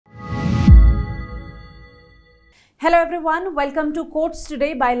Hello everyone, welcome to Courts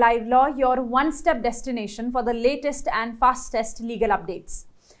Today by Live Law, your one-step destination for the latest and fastest legal updates.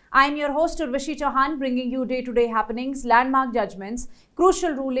 I am your host Urvashi Chauhan, bringing you day-to-day happenings, landmark judgments,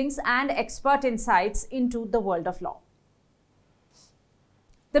 crucial rulings and expert insights into the world of law.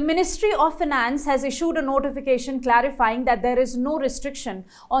 The Ministry of Finance has issued a notification clarifying that there is no restriction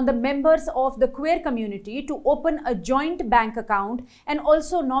on the members of the queer community to open a joint bank account and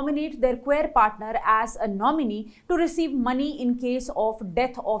also nominate their queer partner as a nominee to receive money in case of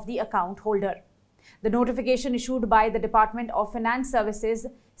death of the account holder. The notification issued by the Department of Finance Services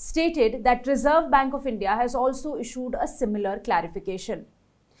stated that Reserve Bank of India has also issued a similar clarification.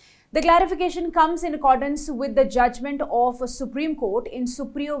 The clarification comes in accordance with the judgment of a Supreme Court in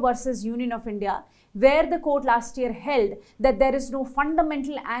Suprio versus Union of India, where the court last year held that there is no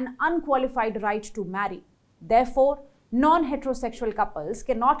fundamental and unqualified right to marry. Therefore, non-heterosexual couples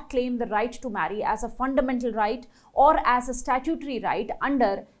cannot claim the right to marry as a fundamental right or as a statutory right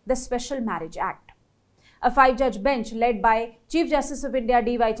under the Special Marriage Act. A 5-judge bench led by Chief Justice of India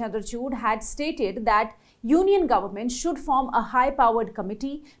D.Y. Chandrachud had stated that Union government should form a high-powered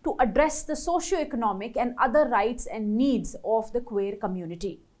committee to address the socio-economic and other rights and needs of the queer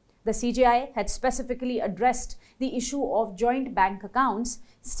community. The CJI had specifically addressed the issue of joint bank accounts,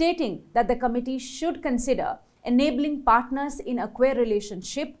 stating that the committee should consider enabling partners in a queer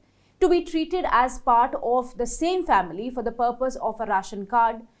relationship to be treated as part of the same family for the purpose of a ration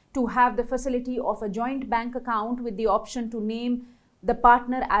card, to have the facility of a joint bank account with the option to name the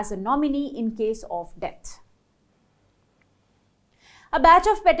partner as a nominee in case of death. A batch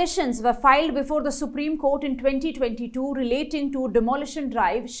of petitions were filed before the Supreme Court in 2022 relating to demolition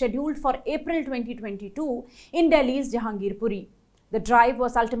drive scheduled for April 2022 in Delhi's Jahangirpuri. The drive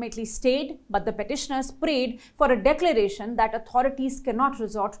was ultimately stayed, but the petitioners prayed for a declaration that authorities cannot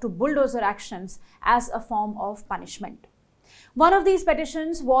resort to bulldozer actions as a form of punishment. One of these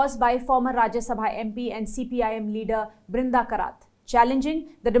petitions was by former Rajya Sabha MP and CPIM leader Brinda Karat, challenging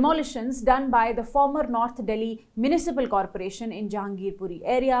the demolitions done by the former North Delhi Municipal Corporation in Jahangirpuri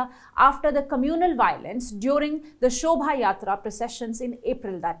area after the communal violence during the Shobha Yatra processions in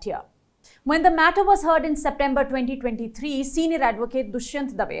April that year. When the matter was heard in September 2023, senior advocate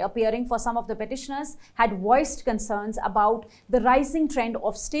Dushyant Dave, appearing for some of the petitioners, had voiced concerns about the rising trend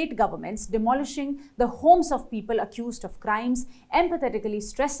of state governments demolishing the homes of people accused of crimes, empathetically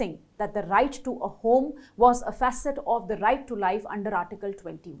stressing that the right to a home was a facet of the right to life under Article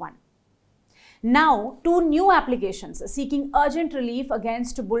 21. Now, 2 new applications seeking urgent relief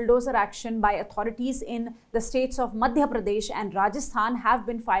against bulldozer action by authorities in the states of Madhya Pradesh and Rajasthan have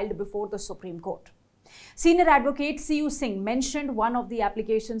been filed before the Supreme Court. Senior advocate C.U. Singh mentioned one of the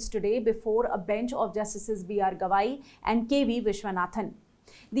applications today before a bench of Justices B.R. Gavai and K.V. Vishwanathan.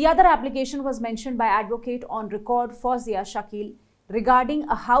 The other application was mentioned by advocate on record Fawzia Shakil regarding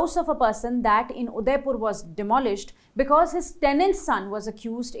a house of a person that in Udaipur was demolished because his tenant's son was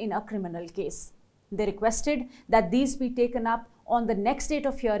accused in a criminal case. They requested that these be taken up on the next date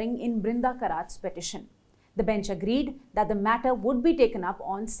of hearing in Brinda Karat's petition. The bench agreed that the matter would be taken up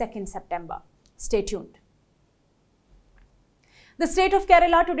on 2nd September. Stay tuned. The state of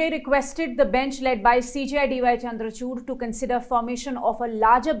Kerala today requested the bench led by CJI D.Y. Chandrachud to consider formation of a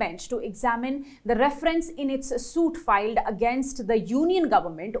larger bench to examine the reference in its suit filed against the union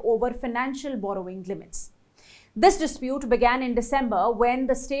government over financial borrowing limits. This dispute began in December when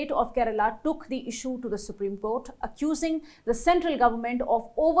the state of Kerala took the issue to the Supreme Court, accusing the central government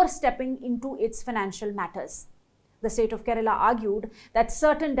of overstepping into its financial matters. The state of Kerala argued that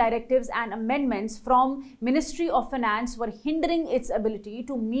certain directives and amendments from Ministry of Finance were hindering its ability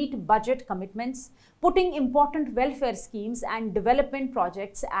to meet budget commitments, putting important welfare schemes and development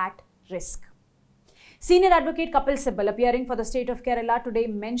projects at risk. Senior advocate Kapil Sibal, appearing for the state of Kerala today,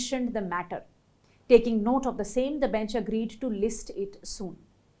 mentioned the matter. Taking note of the same, the bench agreed to list it soon.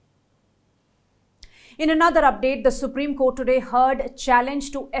 In another update, the Supreme Court today heard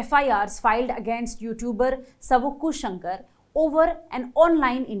challenge to FIRs filed against YouTuber Savukku Shankar over an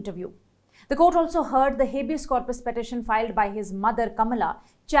online interview. The court also heard the habeas corpus petition filed by his mother Kamala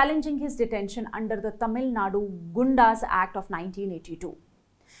challenging his detention under the Tamil Nadu Gundas Act of 1982.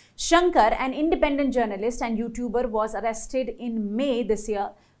 Shankar, an independent journalist and YouTuber, was arrested in May this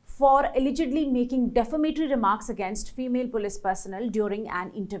year for allegedly making defamatory remarks against female police personnel during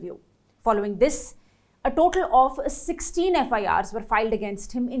an interview. Following this, a total of 16 FIRs were filed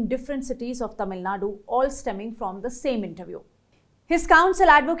against him in different cities of Tamil Nadu, all stemming from the same interview. His counsel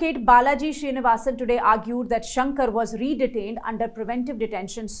advocate Balaji Srinivasan today argued that Shankar was re-detained under preventive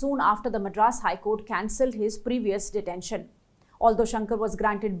detention soon after the Madras High Court cancelled his previous detention. Although Shankar was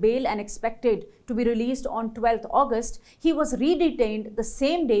granted bail and expected to be released on 12th August, he was re-detained the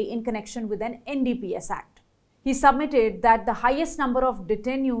same day in connection with an NDPS act. He submitted that the highest number of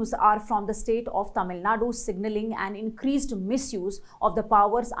detainees are from the state of Tamil Nadu, signaling an increased misuse of the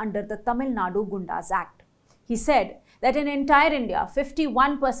powers under the Tamil Nadu Gundas Act. He said that in entire India,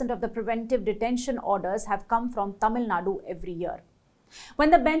 51% of the preventive detention orders have come from Tamil Nadu every year.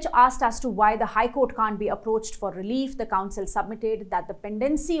 When the bench asked as to why the High Court can't be approached for relief, the counsel submitted that the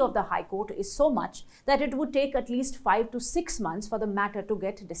pendency of the High Court is so much that it would take at least 5 to 6 months for the matter to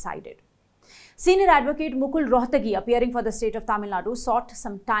get decided. Senior advocate Mukul Rohtagi, appearing for the state of Tamil Nadu, sought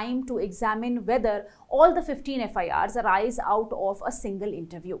some time to examine whether all the 15 FIRs arise out of a single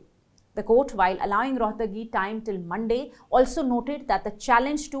interview. The court, while allowing Rohtagi time till Monday, also noted that the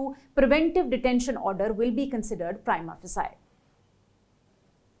challenge to preventive detention order will be considered prima facie.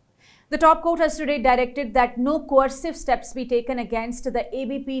 The top court has today directed that no coercive steps be taken against the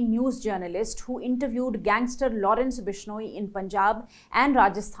ABP News journalist who interviewed gangster Lawrence Bishnoi in Punjab and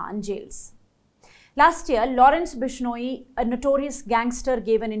Rajasthan jails. Last year, Lawrence Bishnoi, a notorious gangster,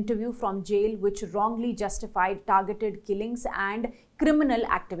 gave an interview from jail which wrongly justified targeted killings and criminal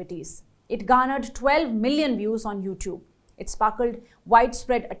activities. It garnered 12 million views on YouTube. It sparkled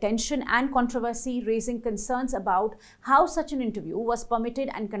widespread attention and controversy, raising concerns about how such an interview was permitted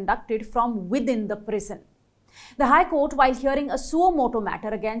and conducted from within the prison. The High Court, while hearing a suo motu matter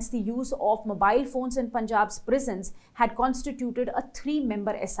against the use of mobile phones in Punjab's prisons, had constituted a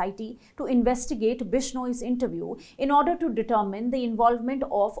 3-member SIT to investigate Bishnoi's interview in order to determine the involvement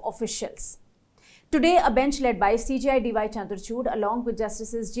of officials. Today, a bench led by CJI D.Y. Chandrachud, along with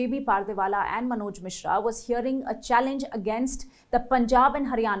Justices J.B. Pardewala and Manoj Mishra, was hearing a challenge against the Punjab and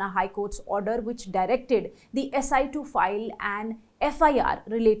Haryana High Court's order which directed the SI to file an FIR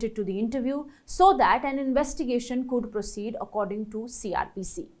related to the interview so that an investigation could proceed according to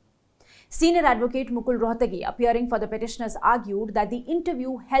CRPC. Senior advocate Mukul Rohtagi, appearing for the petitioners, argued that the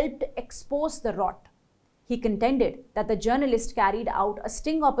interview helped expose the rot. He contended that the journalist carried out a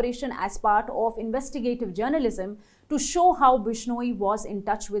sting operation as part of investigative journalism to show how Bishnoi was in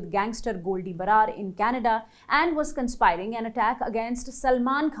touch with gangster Goldie Barar in Canada and was conspiring an attack against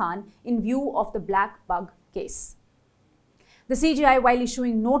Salman Khan in view of the Black Bug case. The CJI, while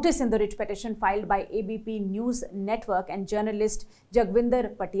issuing notice in the writ petition filed by ABP News Network and journalist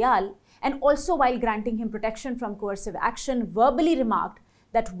Jagvinder Payal, and also while granting him protection from coercive action, verbally remarked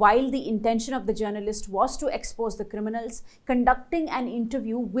that while the intention of the journalist was to expose the criminals, conducting an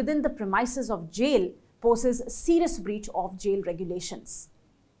interview within the premises of jail poses serious breach of jail regulations.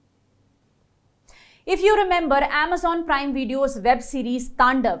 If you remember, Amazon Prime Video's web series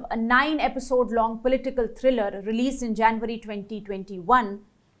Tandav, a 9-episode-long political thriller released in January 2021,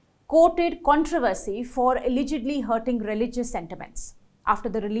 courted controversy for allegedly hurting religious sentiments. After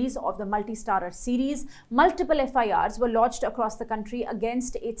the release of the multi-starrer series, multiple FIRs were lodged across the country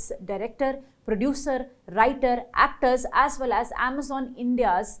against its director, producer, writer, actors, as well as Amazon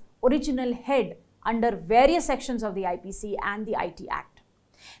India's original head under various sections of the IPC and the IT Act.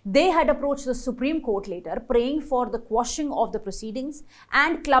 They had approached the Supreme Court later, praying for the quashing of the proceedings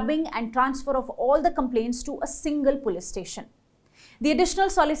and clubbing and transfer of all the complaints to a single police station. The Additional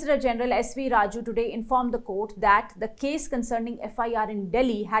Solicitor General S.V. Raju today informed the court that the case concerning FIR in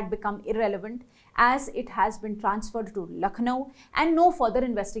Delhi had become irrelevant as it has been transferred to Lucknow and no further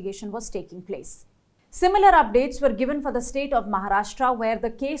investigation was taking place. Similar updates were given for the state of Maharashtra, where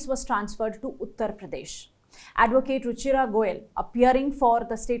the case was transferred to Uttar Pradesh. Advocate Ruchira Goyal, appearing for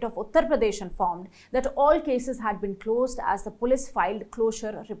the state of Uttar Pradesh, informed that all cases had been closed as the police filed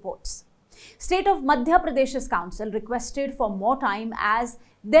closure reports. State of Madhya Pradesh's counsel requested for more time as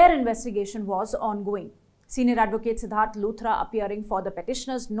their investigation was ongoing. Senior advocate Siddharth Luthra, appearing for the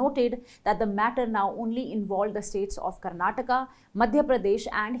petitioners, noted that the matter now only involved the states of Karnataka, Madhya Pradesh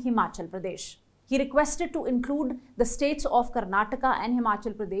and Himachal Pradesh. He requested to include the states of Karnataka and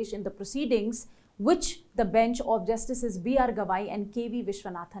Himachal Pradesh in the proceedings, which the bench of Justices B.R. Gavai and K.V.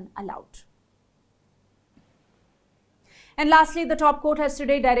 Vishwanathan allowed. And lastly, the top court has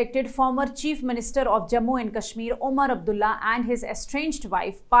today directed former Chief Minister of Jammu and Kashmir Omar Abdullah and his estranged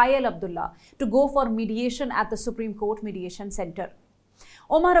wife Payal Abdullah to go for mediation at the Supreme Court Mediation Center.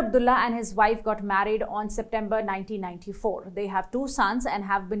 Omar Abdullah and his wife got married on September 1994. They have 2 sons and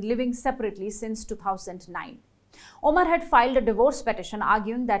have been living separately since 2009. Omar had filed a divorce petition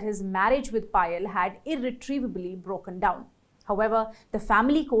arguing that his marriage with Payal had irretrievably broken down. However, the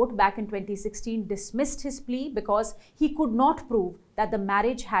family court back in 2016 dismissed his plea because he could not prove that the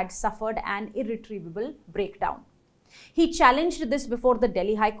marriage had suffered an irretrievable breakdown. He challenged this before the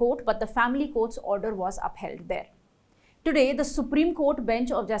Delhi High Court, but the family court's order was upheld there. Today, the Supreme Court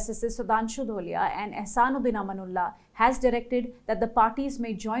bench of Justices Sudhanshu Dhulia and Ehsanuddin Amanullah has directed that the parties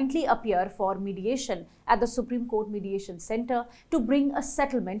may jointly appear for mediation at the Supreme Court Mediation Center to bring a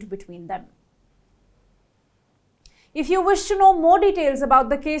settlement between them. If you wish to know more details about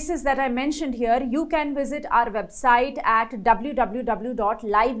the cases that I mentioned here, you can visit our website at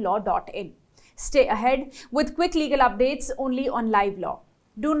www.livelaw.in. Stay ahead with quick legal updates only on Live Law.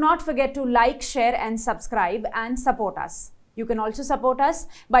 Do not forget to like, share and subscribe and support us. You can also support us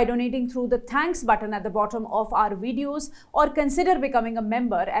by donating through the thanks button at the bottom of our videos or consider becoming a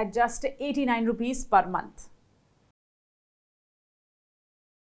member at just 89 rupees per month.